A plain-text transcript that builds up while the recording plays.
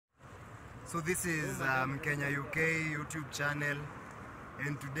So this is Kenya UK YouTube channel,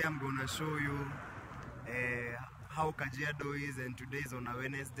 and today I'm gonna show you how Kajiado is, and today is on a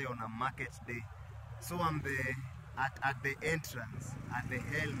Wednesday, on a market day. So I'm at the entrance, at the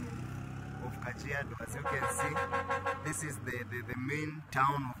helm of Kajiado. As you can see, this is the main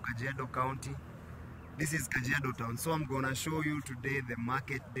town of Kajiado County. This is Kajiado town. So I'm gonna show you today the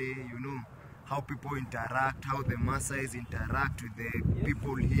market day, you know, how people interact, how the Maasais interact with the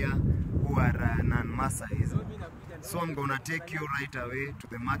people here who are non-Maasais. So I'm gonna take you right away to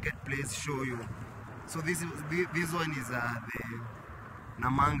the marketplace, show you. So this one is the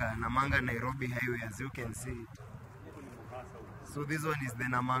Namanga Nairobi highway, as you can see. So this one is the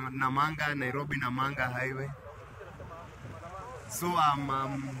Namanga Nairobi Namanga highway. So I'm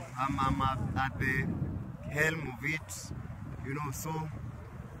at the helm of it, you know. So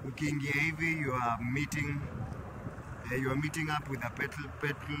ukiingia hivi, you are meeting up with a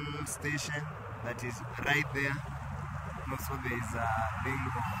petrol station that is right there. Also there is a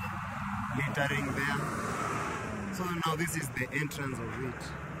thing of littering there. So now this is the entrance of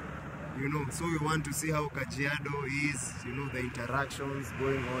it, you know. So we want to see how Kajiado is, you know, the interactions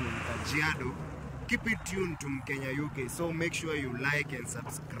going on in Kajiado. Keep it tuned to Kenya UK. So make sure you like and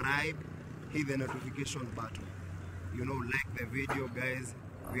subscribe, hit the notification button, you know, like the video, guys.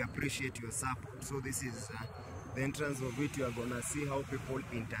 We appreciate your support. So this is the entrance of it. You are gonna see how people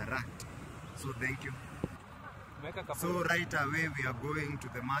interact. So thank you. So right away we are going to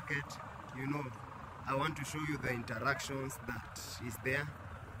the market. You know, I want to show you the interactions that is there.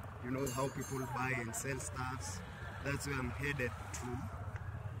 You know, how people buy and sell stuffs. That's where I'm headed to.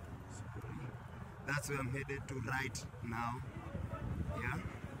 That's where I'm headed to right now. Yeah.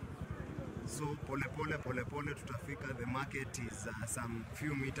 So pole tutafika. The market is some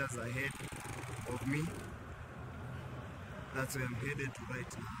few meters ahead of me. That's where I'm headed to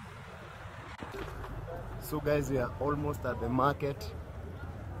right now. So guys, we are almost at the market.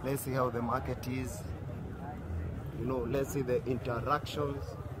 Let's see how the market is. You know, let's see the interactions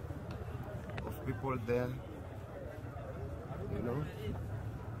of people there. You know.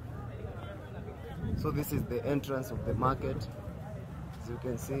 So this is the entrance of the market. As you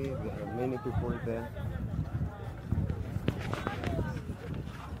can see, there are many people there.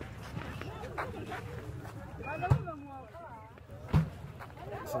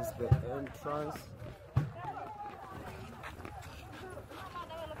 This is the entrance.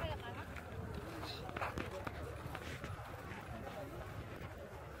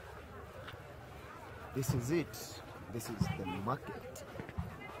 This is it. This is the market.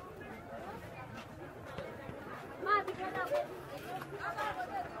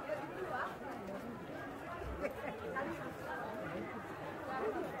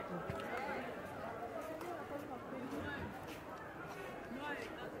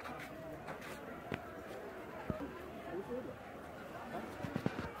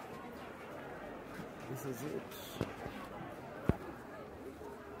 This is it.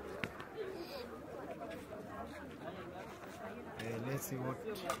 Let's see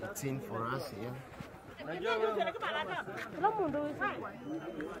what's in for us here.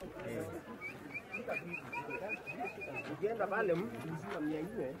 Ukienda pale mtu uziwa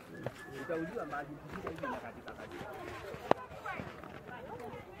 400 utauziwa maji kingine katika kazi.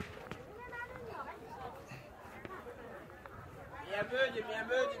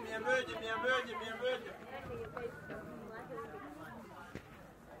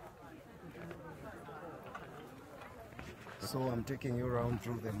 So I'm taking you around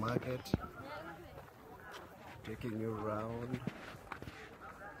through the market. Taking you around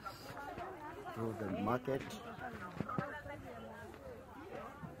through the market.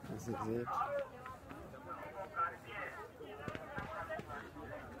 This is it.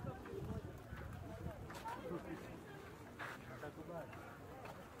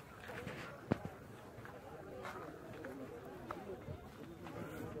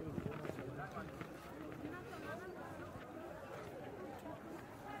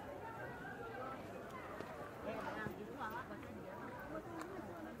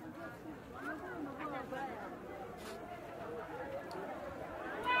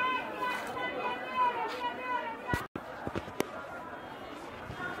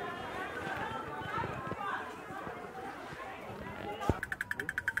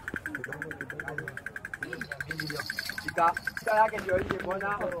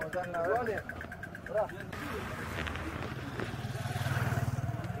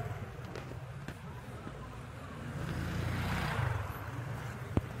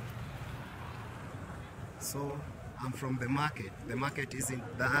 So I'm from the market. The market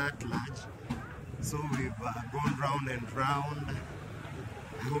isn't that large. So we've gone round and round.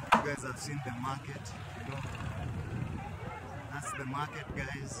 I hope you guys have seen the market, you know. That's the market,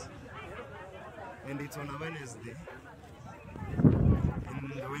 guys. And it's on a Wednesday.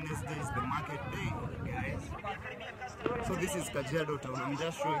 And the Wednesday is the market day, guys. So this is Kajiado town. I'm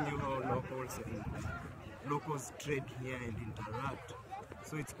just showing you how locals trade here and interact.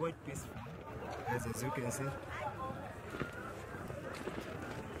 So it's quite peaceful, guys, as you can see.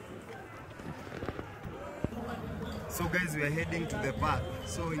 So guys, we are heading to the park.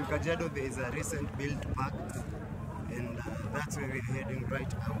 So in Kajiado there is a recent built park, and that's where we are heading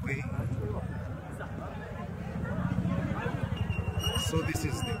right away. So this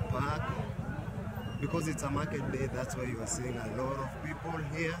is the park. Because it's a market day, that's why you are seeing a lot of people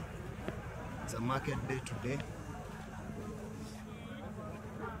here. It's a market day today.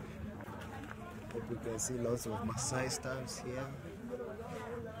 Hope you can see lots of Maasai stuffs here.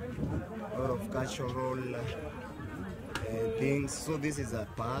 A lot of cultural things. So this is a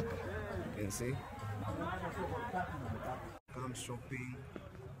park, you can see. Come shopping.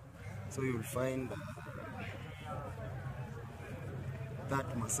 So you'll find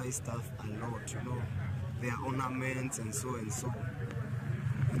that Maasai stuff a lot, you know, their ornaments and so and so.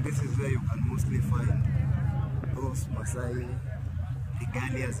 And this is where you can mostly find those Maasai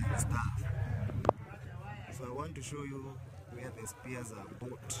regalias and stuff. So I want to show you where the spears are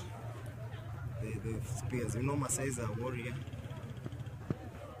bought. The spears, you know, Maasai is a warrior.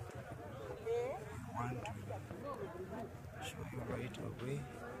 I want to show you right away.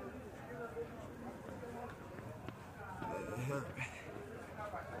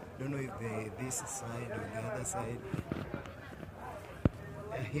 Don't know if they're this side or the other side.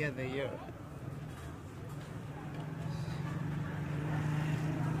 Here they are.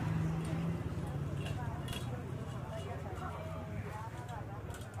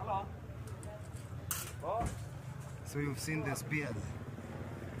 So you've seen the spears.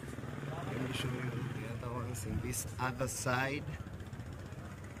 Let me show you the other ones in this other side,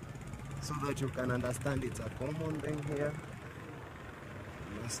 so that you can understand it's a common thing here.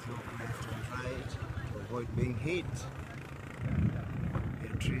 Let's look left and right to avoid being hit.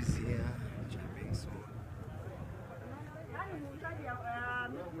 There are trees here which are being sold.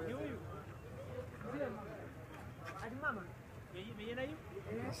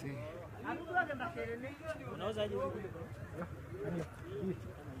 You see?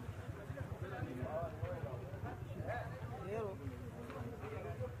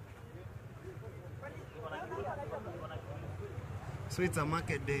 So it's a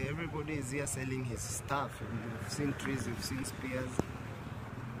market day, everybody is here selling his stuff. You've seen trees, you've seen spears.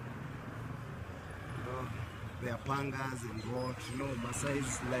 You know, there are pangas and what, you know, Maasai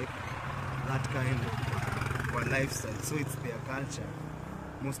is like that kind of lifestyle. So it's their culture.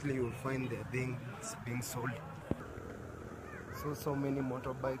 Mostly you'll find their things being sold. So many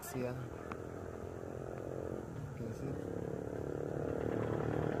motorbikes here. You can see.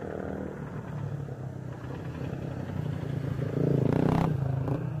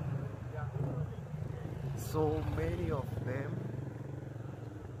 So many of them,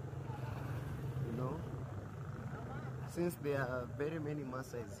 you know, since there are very many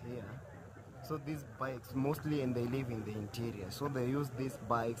Maasais here, so these bikes mostly, and they live in the interior, so they use these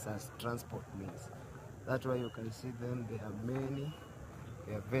bikes as transport means. That's why you can see them. There are many,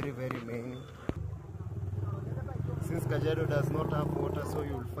 there are very many. Since Kajiado does not have water, so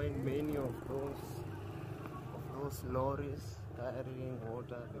you'll find many of those lorries carrying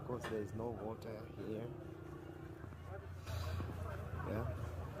water, because there is no water here. Yeah.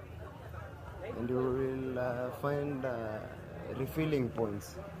 And you will find refilling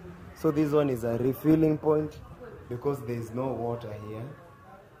points. So this one is a refilling point because there is no water here.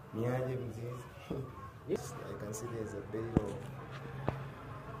 I can see there's a bay of,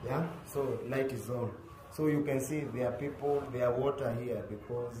 yeah, so light is on. So you can see there are people, there are water here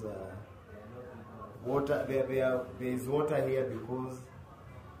because there is water here because,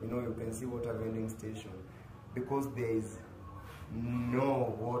 you know, you can see water vending station, because there is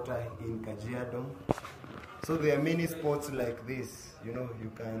no water in Kajiado. So there are many spots like this, you know, you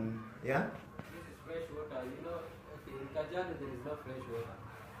can, yeah? This is fresh water, you know, okay, in Kajiado there is no fresh water.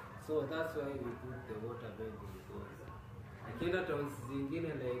 So that's why we put the water vending, because Kenya towns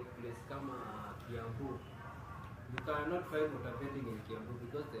zingine like place kama Kiambu, you cannot find water vending in Kiambu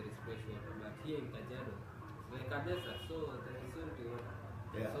because there is fresh water. But here in Kajiado, it's like a desert, so there is salty water.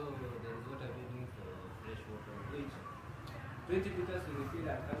 Yeah. So there is water vending for fresh water, which 20 liters you refill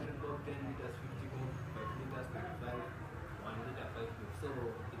at 100 bob, 10 liters, 50 bob, 5 liters, 25, 1 liter, 5 bob. So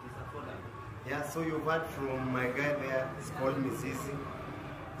it is affordable. Yeah, so you've heard from my guy there, it's called Misisi.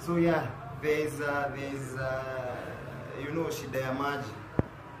 So yeah, there's you know, shida ya maji.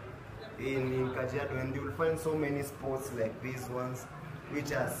 in Kajiado, and you'll find so many spots like these ones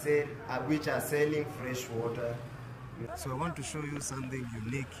which are selling fresh water. So I want to show you something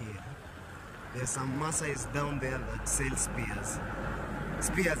unique here. There's some Maasais down there that sell spears.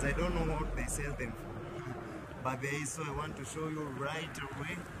 Spears, I don't know what they sell them for, but there is, so I want to show you right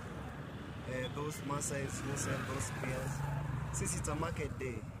away those Maasais who sell those spears. Since it's a market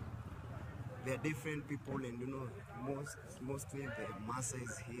day, there are different people, and you know, mostly the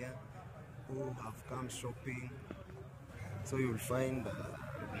Maasais here who have come shopping. So you'll find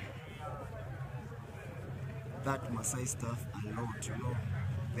that Maasai stuff a lot, you know,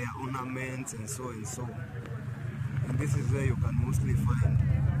 their ornaments and so and so. And this is where you can mostly find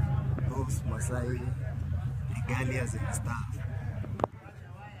those Maasai regalias and stuff.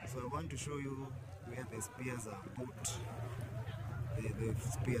 So I want to show you where the spears are put. The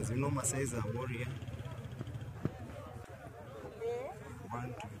spears, you know, Maasai is a warrior. I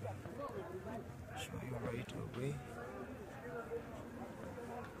want to show you right away.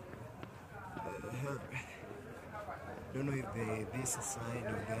 Don't know if this side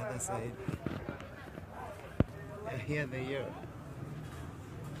or the other side. Yeah, here they are.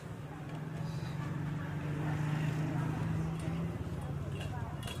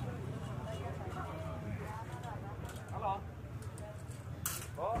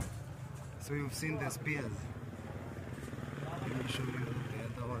 So you've seen the spears. Let me show you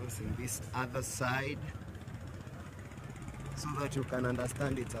the other ones in this other side, so that you can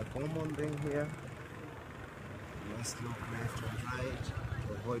understand it's a common thing here. You must look left and right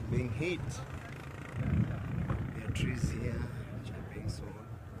to avoid being hit. There are trees here which are being sold.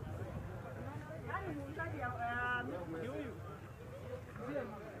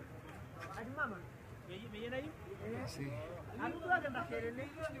 You see?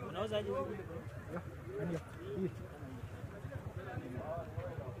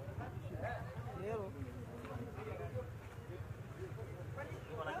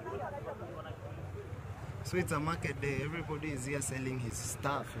 So it's a market day, everybody is here selling his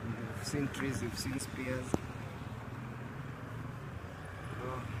stuff. You've seen trees, you've seen spears.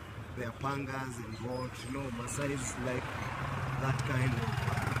 There are pangas and what, you know, Maasai is like that kind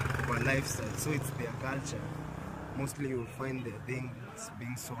of a lifestyle. So it's their culture. Mostly you'll find their things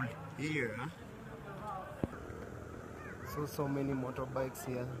being sold here. So many motorbikes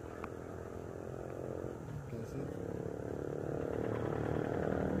here. You can see.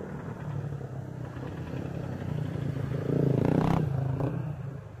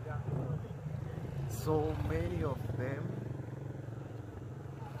 So many of them,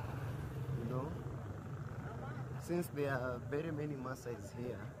 you know, since there are very many Maasais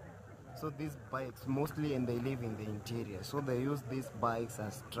here, so these bikes mostly, and they live in the interior, so they use these bikes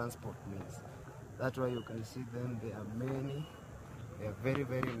as transport means. That's why you can see them, there are many, there are very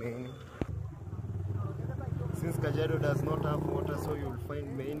many. Since Kajiado does not have water, so you'll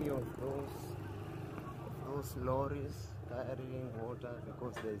find many of those lorries carrying water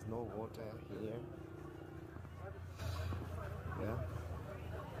because there is no water here. Yeah,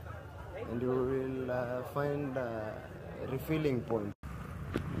 and you will find a refilling point.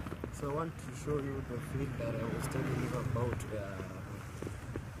 So I want to show you the field that I was telling you about,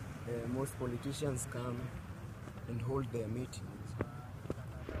 where most politicians come and hold their meetings.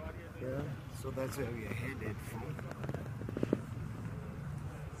 Yeah, so that's where we are headed from.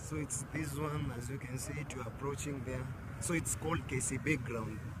 So it's this one, as you can see it, you're approaching there. So it's called KCB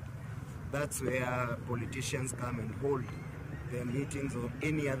ground. That's where politicians come and hold their meetings or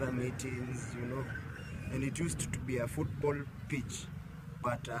any other meetings, you know. And it used to be a football pitch,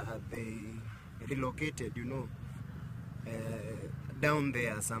 but they relocated, you know, down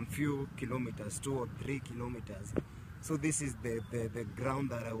there some few kilometers, 2 or 3 kilometers. So this is the ground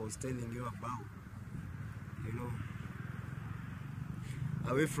that I was telling you about, you know.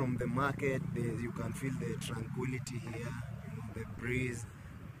 Away from the market, you can feel the tranquility here, you know, the breeze.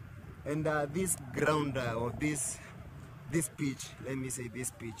 And this ground or this pitch, let me say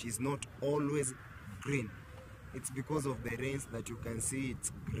this pitch, is not always green. It's because of the rains that you can see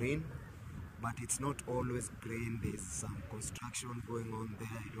it's green, but it's not always green. There's some construction going on there.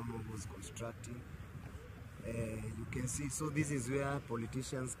 I don't know who's constructing. You can see, so this is where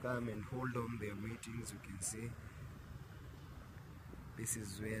politicians come and hold on their meetings. You can see this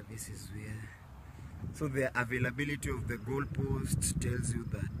is where. So the availability of the goalpost tells you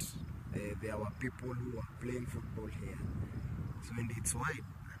that there were people who are playing football here. So, and it's wide.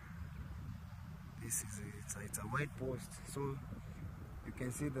 This is it's a wide post. So you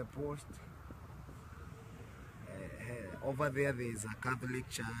can see the post. Over there is a Catholic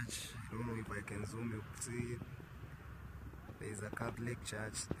church. I don't know if I can zoom you see it. There is a Catholic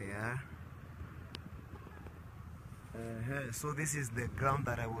church there. So this is the ground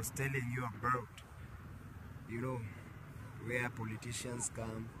that I was telling you about. You know, where politicians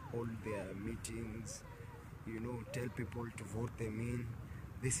come, hold their meetings, you know, tell people to vote them in.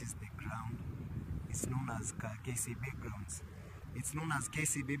 This is the ground. It's known as KCB grounds. It's known as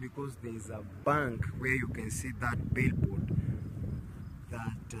KCB because there is a bank where you can see that billboard.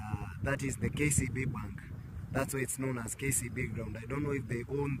 That is the KCB bank. That's why it's known as KCB ground. I don't know if they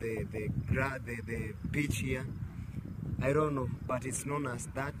own the pitch here. I don't know, but it's known as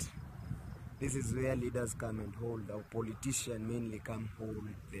that. This is where leaders come and hold, or politicians mainly come hold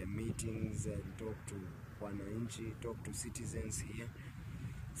their meetings and talk to wananchi, talk to citizens here.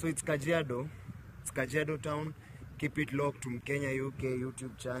 So it's Kajiado. It's Kajiado town. Keep it locked to Mkenya UK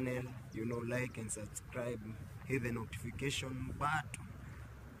YouTube channel. You know, like and subscribe, hit the notification button.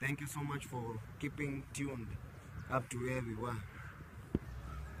 Thank you so much for keeping tuned up to where we were.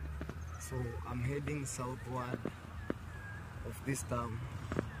 So I'm heading southward of this town.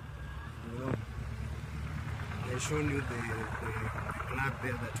 You know, I've shown you the club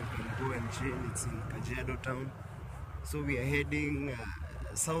there that you can go and chill. It's in Kajiado town. So we are heading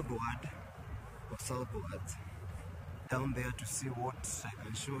southward or southwards down there to see what I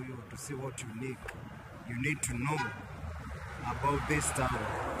can show you, to see what you need to know about this town.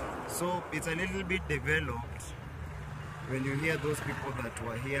 So it's a little bit developed when you hear those people that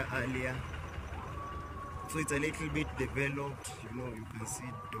were here earlier. So it's a little bit developed, you know, you can see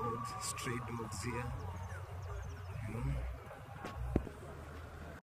dogs, stray dogs here.